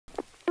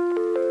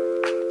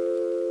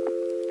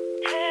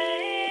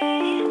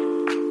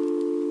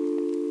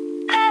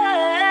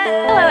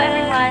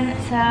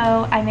everyone. So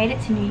I made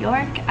it to New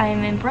York.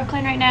 I'm in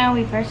Brooklyn right now.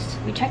 We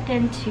checked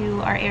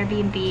into our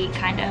Airbnb,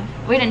 kind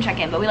of. We didn't check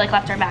in, but we like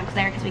left our bags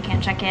there because we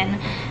can't check in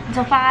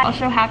until 5. I'll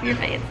show half your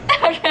face.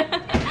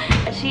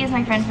 She is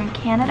my friend from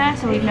Canada,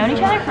 so we've known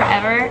each other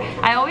forever.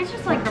 I always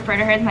just like refer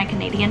to her as my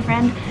Canadian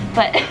friend,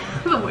 but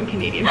the one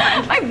Canadian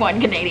friend. My one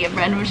Canadian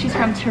friend. She's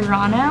from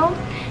Toronto,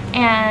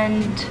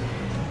 and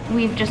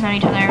we've just known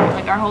each other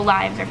like our whole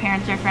lives. Our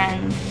parents are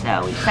friends,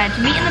 so we decided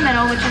to meet in the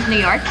middle, which is New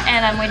York.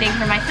 And I'm waiting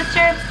for my sister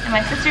and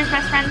my sister's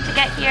best friend to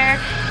get here.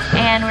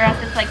 And we're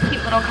at this like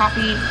cute little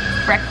coffee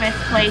breakfast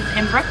place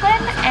in Brooklyn.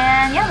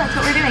 And yeah, that's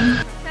what we're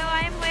doing. So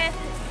I'm with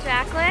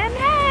Jacqueline.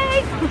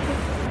 Hey!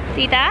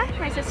 Sita,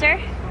 my sister,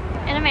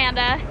 and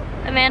Amanda.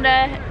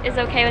 Amanda is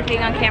okay with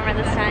being on camera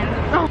this time.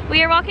 Oh.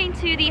 We are walking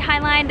to the High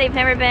Line. They've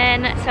never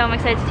been, so I'm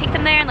excited to take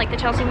them there, like the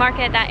Chelsea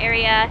Market, that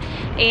area.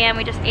 And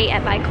we just ate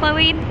at By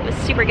Chloe. It was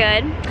super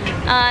good.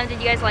 Did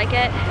you guys like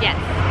it? Yes,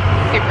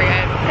 super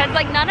good. Because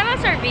like none of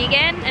us are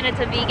vegan, and it's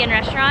a vegan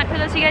restaurant for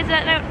those of you guys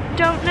that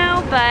don't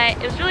know, but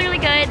it was really, really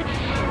good.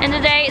 And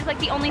today is like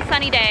the only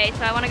sunny day,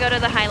 so I want to go to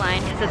the High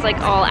Line because it's like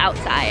all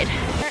outside.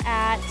 We're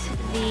at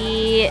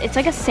it's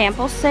like a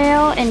sample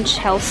sale in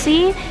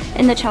Chelsea,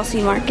 in the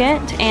Chelsea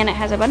Market, and it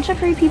has a bunch of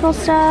free people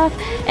stuff,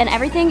 and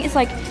everything is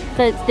like,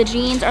 the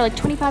jeans are like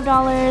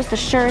 $25, the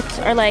shirts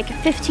are like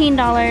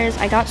 $15.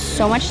 I got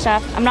so much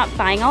stuff. I'm not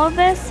buying all of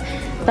this,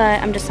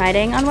 but I'm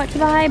deciding on what to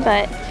buy,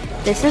 but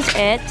this is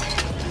it.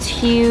 It's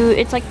huge,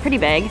 it's like pretty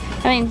big.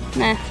 I mean,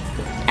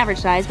 average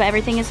size, but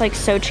everything is like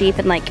so cheap,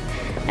 and like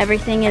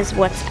everything is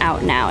what's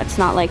out now. It's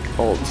not like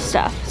old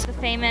stuff.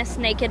 The famous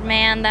naked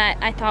man that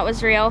I thought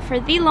was real for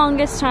the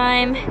longest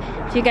time.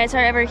 If you guys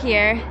are ever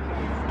here,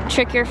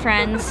 trick your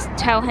friends,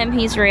 tell him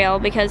he's real,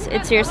 because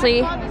it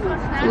seriously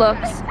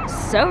looks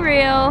so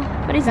real,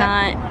 but he's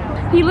not.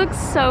 He looks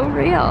so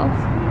real.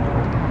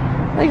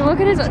 Like,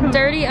 look at his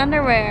dirty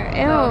underwear.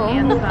 Ew.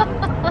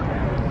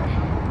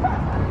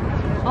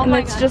 Oh and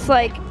it's just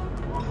like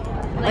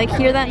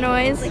hear that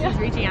noise? Like he's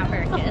reaching out for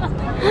a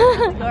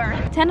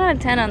kiss. 10 out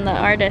of 10 on the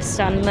artist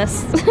on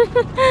this.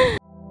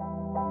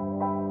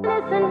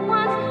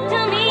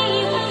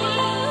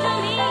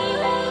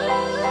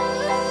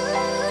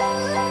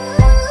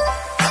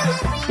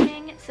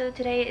 So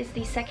today is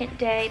the second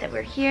day that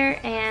we're here,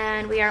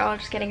 and we are all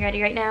just getting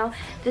ready right now.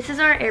 This is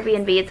our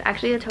Airbnb. It's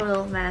actually a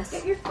total mess.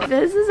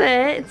 This is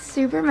it. It's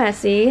super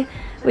messy.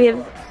 We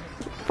have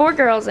 4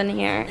 girls in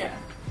here,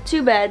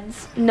 2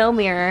 beds, no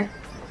mirror.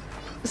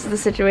 This is the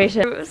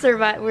situation.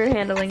 We're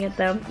handling it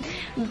though.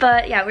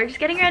 But yeah, we're just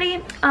getting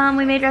ready.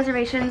 We made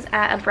reservations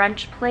at a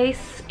brunch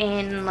place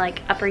in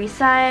like Upper East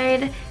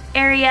Side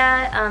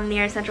area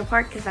near Central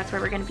Park, because that's where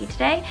we're gonna be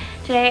today.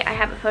 Today I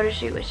have a photo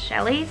shoot with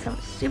Shelly, so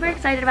I'm super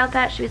excited about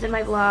that. She was in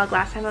my vlog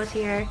last time I was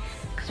here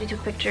because we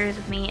took pictures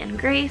of me and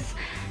Grace.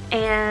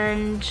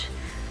 And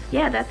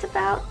yeah, that's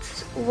about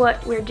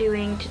what we're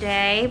doing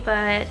today.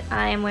 But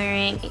I'm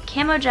wearing a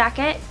camo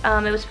jacket.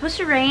 It was supposed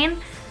to rain.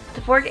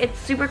 It's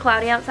super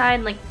cloudy outside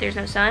and like there's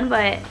no sun,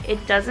 but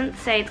it doesn't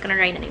say it's gonna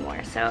rain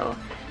anymore. So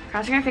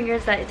crossing our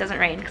fingers that it doesn't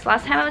rain, because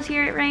last time I was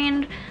here it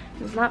rained.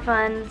 It was not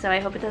fun, so I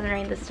hope it doesn't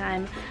rain this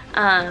time.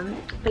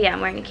 But yeah, I'm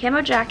wearing a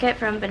camo jacket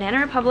from Banana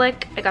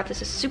Republic. I got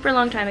this a super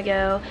long time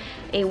ago.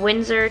 A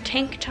Windsor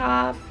tank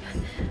top,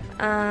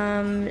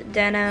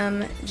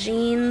 denim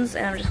jeans,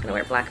 and I'm just gonna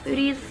wear black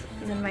booties.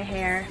 And then my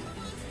hair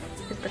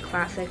is the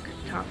classic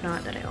top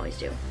knot that I always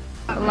do.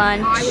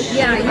 Lunch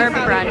or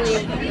brunch.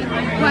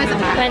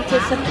 Went to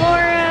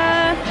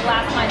Sephora.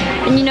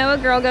 And you know a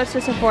girl goes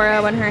to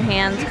Sephora when her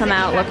hands come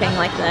out looking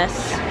like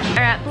this.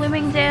 We're at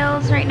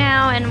Bloomingdale's right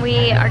now, and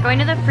we are going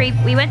to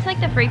we went to like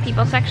the free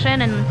people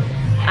section, and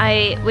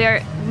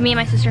me and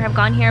my sister have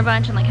gone here a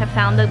bunch and like have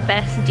found the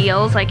best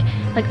deals, like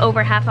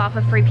over half off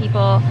of free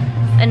people,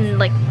 and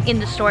like in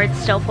the store it's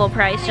still full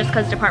price just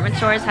because department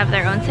stores have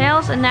their own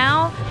sales. And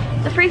now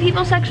the free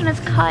people section is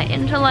cut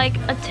into like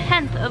a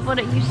 1/10 of what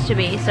it used to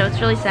be, so it's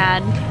really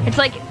sad. It's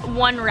like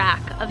 1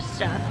 rack of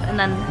stuff, and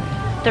then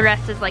the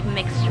rest is like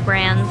mixed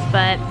brands,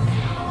 but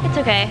it's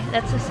okay.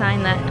 That's a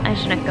sign that I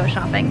shouldn't go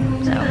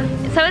shopping, so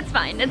it's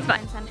fine, it's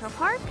fine. Central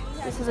Park,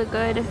 this is a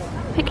good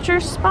picture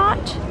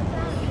spot.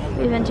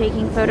 We've been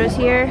taking photos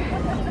here.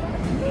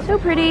 So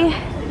pretty.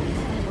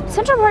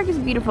 Central Park is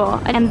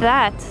beautiful, and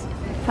that,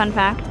 fun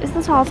fact, is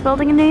the tallest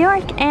building in New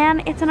York,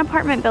 and it's an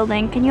apartment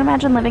building. Can you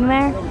imagine living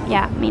there?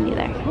 Yeah, me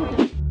neither.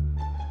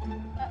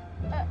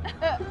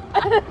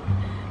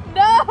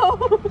 No!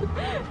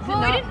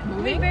 Well,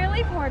 we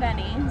barely poured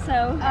any,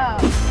 so. Oh.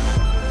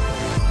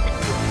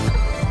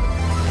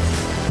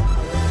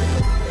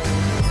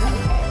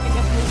 Okay, I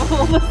guess move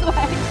a little this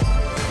way.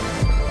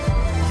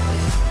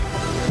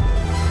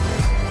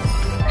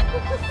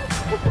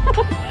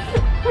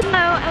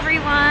 Hello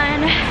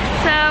everyone.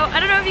 So I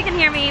don't know if you can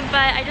hear me,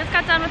 but I just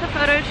got done with a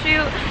photo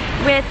shoot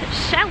with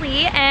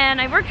Shelly,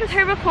 and I've worked with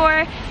her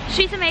before.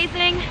 She's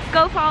amazing.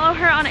 Go follow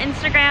her on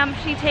Instagram.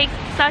 She takes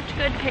such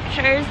good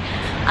pictures.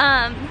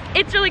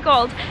 It's really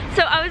cold.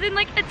 So I was in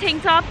like a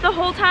tank top the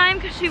whole time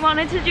because she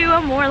wanted to do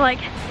a more like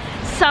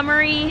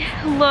summery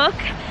look.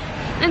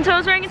 and so I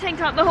was wearing a tank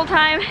top the whole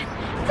time.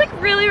 It's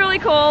like really, really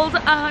cold.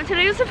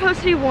 Today was supposed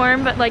to be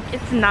warm, but like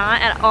it's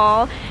not at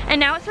all. And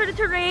now it started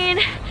to rain,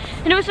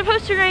 and it was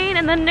supposed to rain,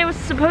 and then it was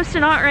supposed to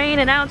not rain,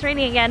 and now it's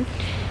raining again.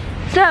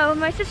 So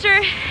my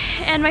sister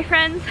and my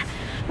friends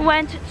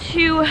went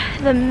to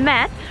the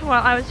Met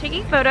while I was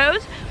taking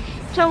photos.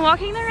 So I'm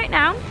walking there right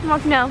now. I'm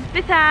walking down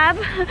 5th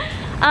Ave,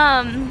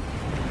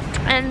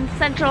 and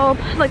Central,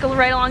 like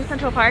right along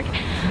Central Park.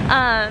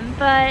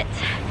 But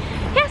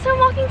yeah, so I'm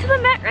walking to the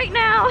Met right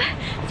now.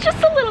 It's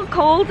just a little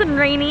cold and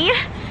rainy,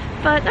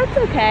 but that's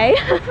okay.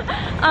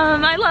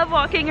 I love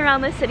walking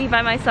around the city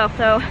by myself,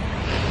 though.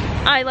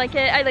 I like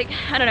it. I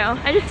don't know.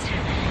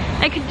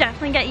 I could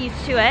definitely get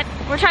used to it.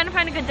 We're trying to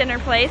find a good dinner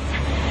place.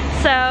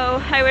 So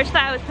I wish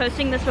that I was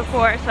posting this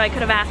before so I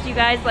could have asked you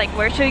guys, like,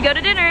 where should we go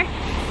to dinner?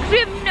 Because we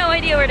have no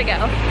idea where to go.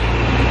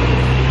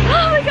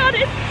 Oh my god,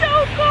 it's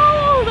so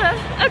cold!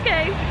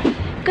 Okay.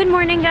 Good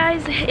morning,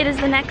 guys. It is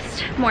the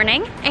next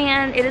morning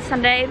and it is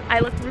Sunday. I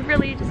look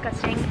really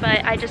disgusting,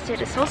 but I just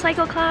did a soul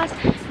cycle class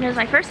and it was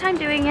my first time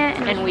doing it,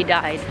 and we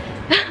died.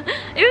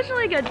 It was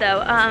really good though.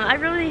 I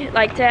really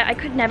liked it. I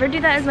could never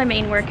do that as my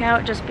main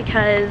workout just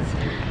because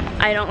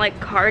I don't like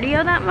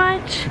cardio that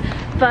much,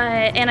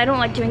 and I don't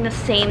like doing the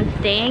same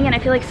thing, and I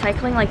feel like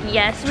cycling, like,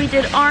 yes, we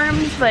did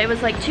arms, but it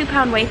was like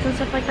 2-pound weights and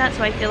stuff like that,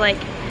 so I feel like,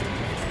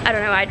 I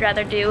don't know, I'd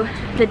rather do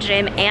the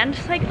gym and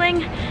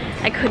cycling.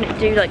 I couldn't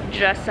do like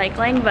just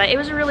cycling, but it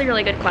was a really,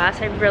 really good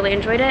class. I really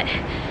enjoyed it.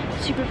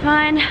 Super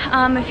fun.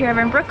 If you're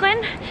ever in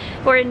Brooklyn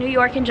or in New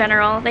York in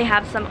general, they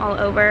have some all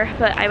over,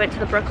 but I went to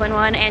the Brooklyn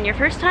one, and your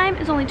first time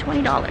is only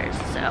 $20,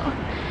 so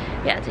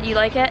yeah. Did you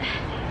like it?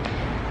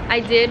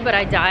 I did, but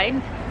I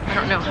died. I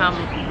don't know how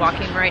I'm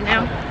walking right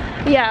now.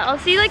 Yeah, I'll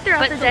see like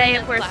throughout the day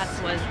if we're... class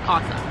was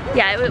awesome.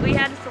 Yeah, we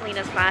had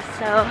Selena's class,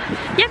 so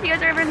yeah, if you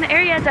guys are ever in the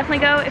area, definitely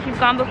go. If you've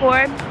gone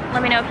before,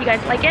 let me know if you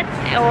guys like it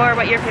or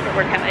what your favorite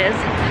workout is.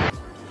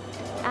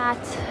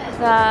 At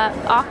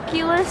the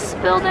Oculus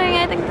building,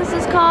 I think this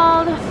is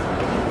called,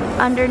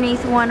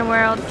 underneath One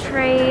World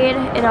Trade.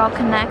 It all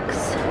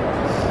connects.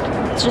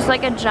 It's just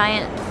like a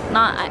giant,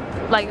 not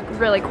like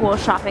really cool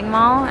shopping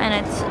mall, and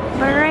it's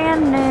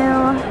brand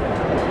new.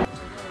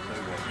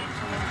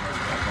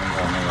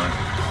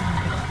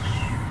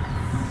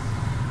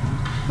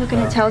 Look,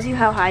 and it tells you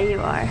how high you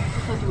are. It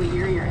tells you what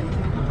year you're in.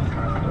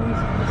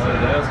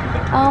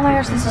 Oh my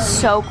gosh, this is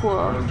so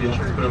cool.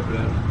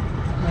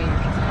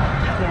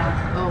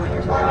 Yeah. Oh, my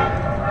ears are.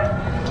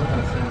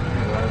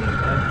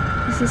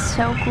 This is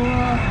so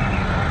cool.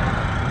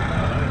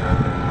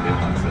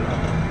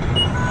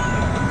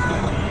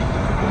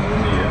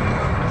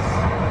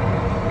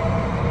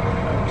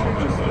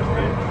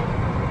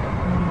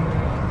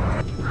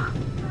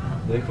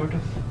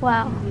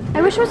 Wow.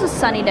 I wish it was a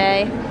sunny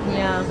day.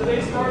 Yeah.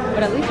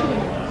 But at least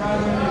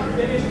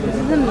this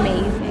is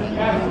amazing.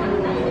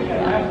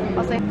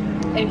 I'll say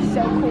it's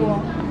so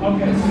cool.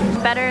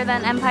 Better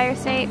than Empire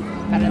State?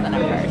 Better than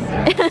Empire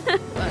State.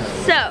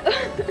 So,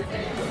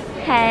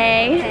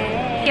 hey.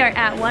 We are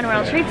at One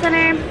World Trade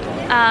Center,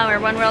 or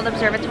One World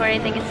Observatory, I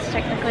think it's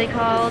technically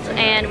called,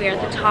 and we are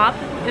at the top.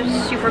 It was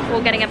super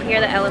cool getting up here.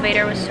 The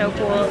elevator was so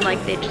cool.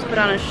 Like, they just put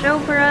on a show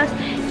for us.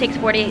 It takes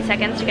 48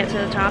 seconds to get to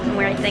the top, and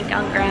we're, I think,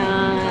 on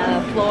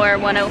floor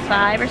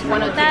 105 or something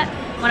like that.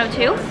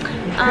 102.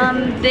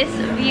 This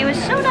view is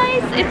so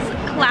nice.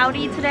 It's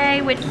cloudy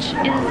today, which is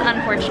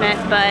unfortunate,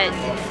 but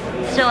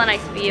still a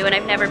nice view, and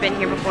I've never been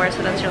here before,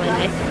 so that's really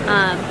nice.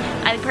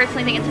 I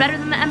personally think it's better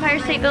than the Empire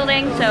State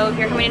Building, so if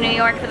you're coming to New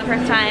York for the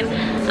first time,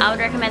 I would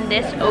recommend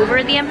this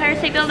over the Empire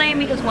State Building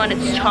because, one,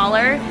 it's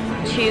taller,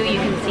 two, you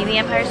can see the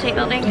Empire State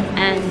Building,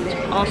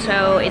 and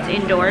also it's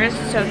indoors,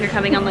 so if you're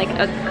coming on like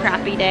a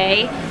crappy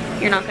day,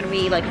 you're not going to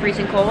be like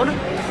freezing cold.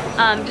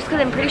 Just because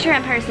I'm pretty sure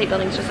Empire State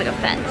Building is just like a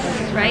fence,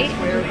 right?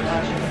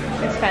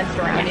 It's fenced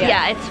around, yeah.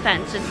 Yeah, it's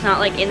fenced. It's not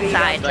like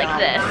inside like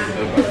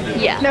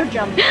this. Yeah. No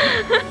jumping.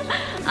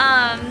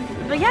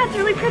 But yeah, it's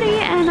really pretty,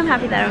 and I'm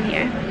happy that I'm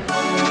here.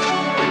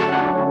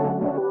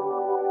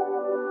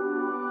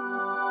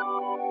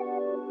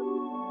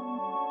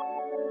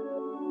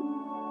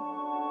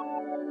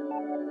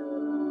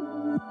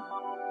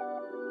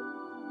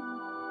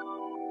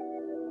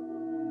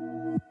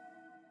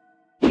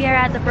 We are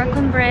at the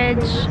Brooklyn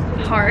Bridge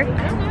Park.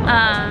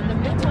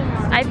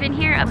 I've been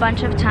here a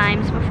bunch of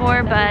times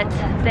before, but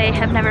they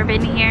have never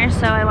been here,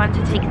 so I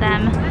wanted to take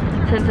them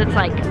since it's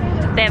like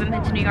they haven't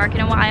been to New York in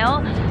a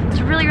while.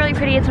 It's really, really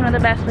pretty. It's one of the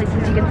best places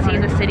you can see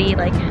the city,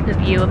 like the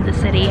view of the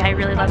city. I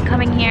really love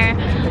coming here.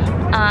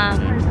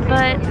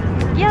 But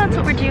yeah, that's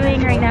what we're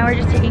doing right now. We're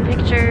just taking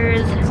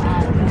pictures,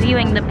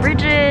 viewing the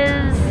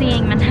bridges,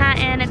 seeing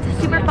Manhattan. It's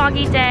a super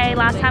foggy day.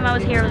 Last time I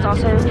was here it was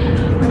also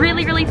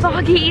really, really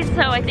foggy,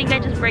 so I think I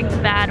just bring the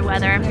bad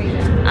weather.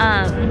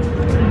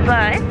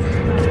 But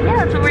yeah,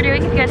 that's what we're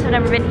doing. If you guys have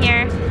never been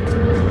here,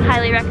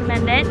 highly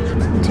recommend it.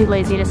 I'm too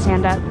lazy to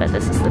stand up, but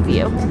this is the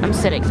view. I'm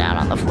sitting down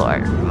on the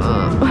floor.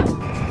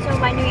 So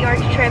my New York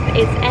trip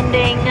is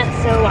ending,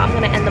 so I'm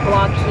gonna end the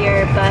vlog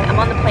here, but I'm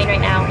on the plane right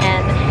now,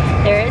 and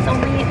there is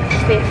only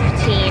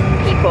 15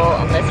 people full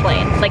on this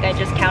lane. Like I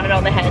just counted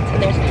all the heads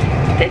and there's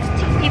 15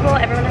 people,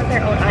 everyone has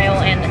their own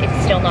aisle and it's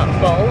still not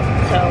full.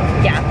 So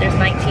yeah, there's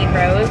 19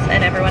 rows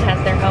and everyone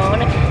has their own,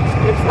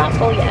 but it's not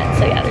full yet.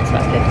 So yeah, there's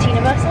about 15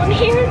 of us on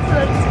here, so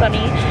that's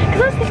funny.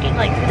 Cause I was thinking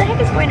like, who the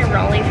heck is going to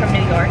Raleigh from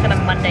New York on a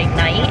Monday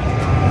night?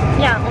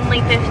 Yeah, only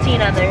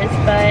 15 others,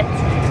 but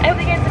I hope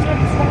you guys enjoyed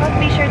this vlog.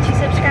 Be sure to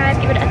subscribe,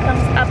 give it a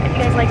thumbs up if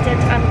you guys liked it.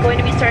 I'm going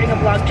to be starting a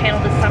vlog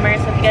channel this summer,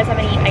 so if you guys have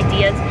any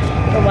ideas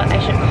for what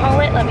I should call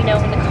it, let me know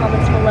in the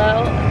comments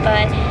below.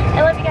 But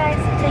I love you guys.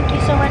 Thank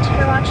you so much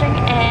for watching,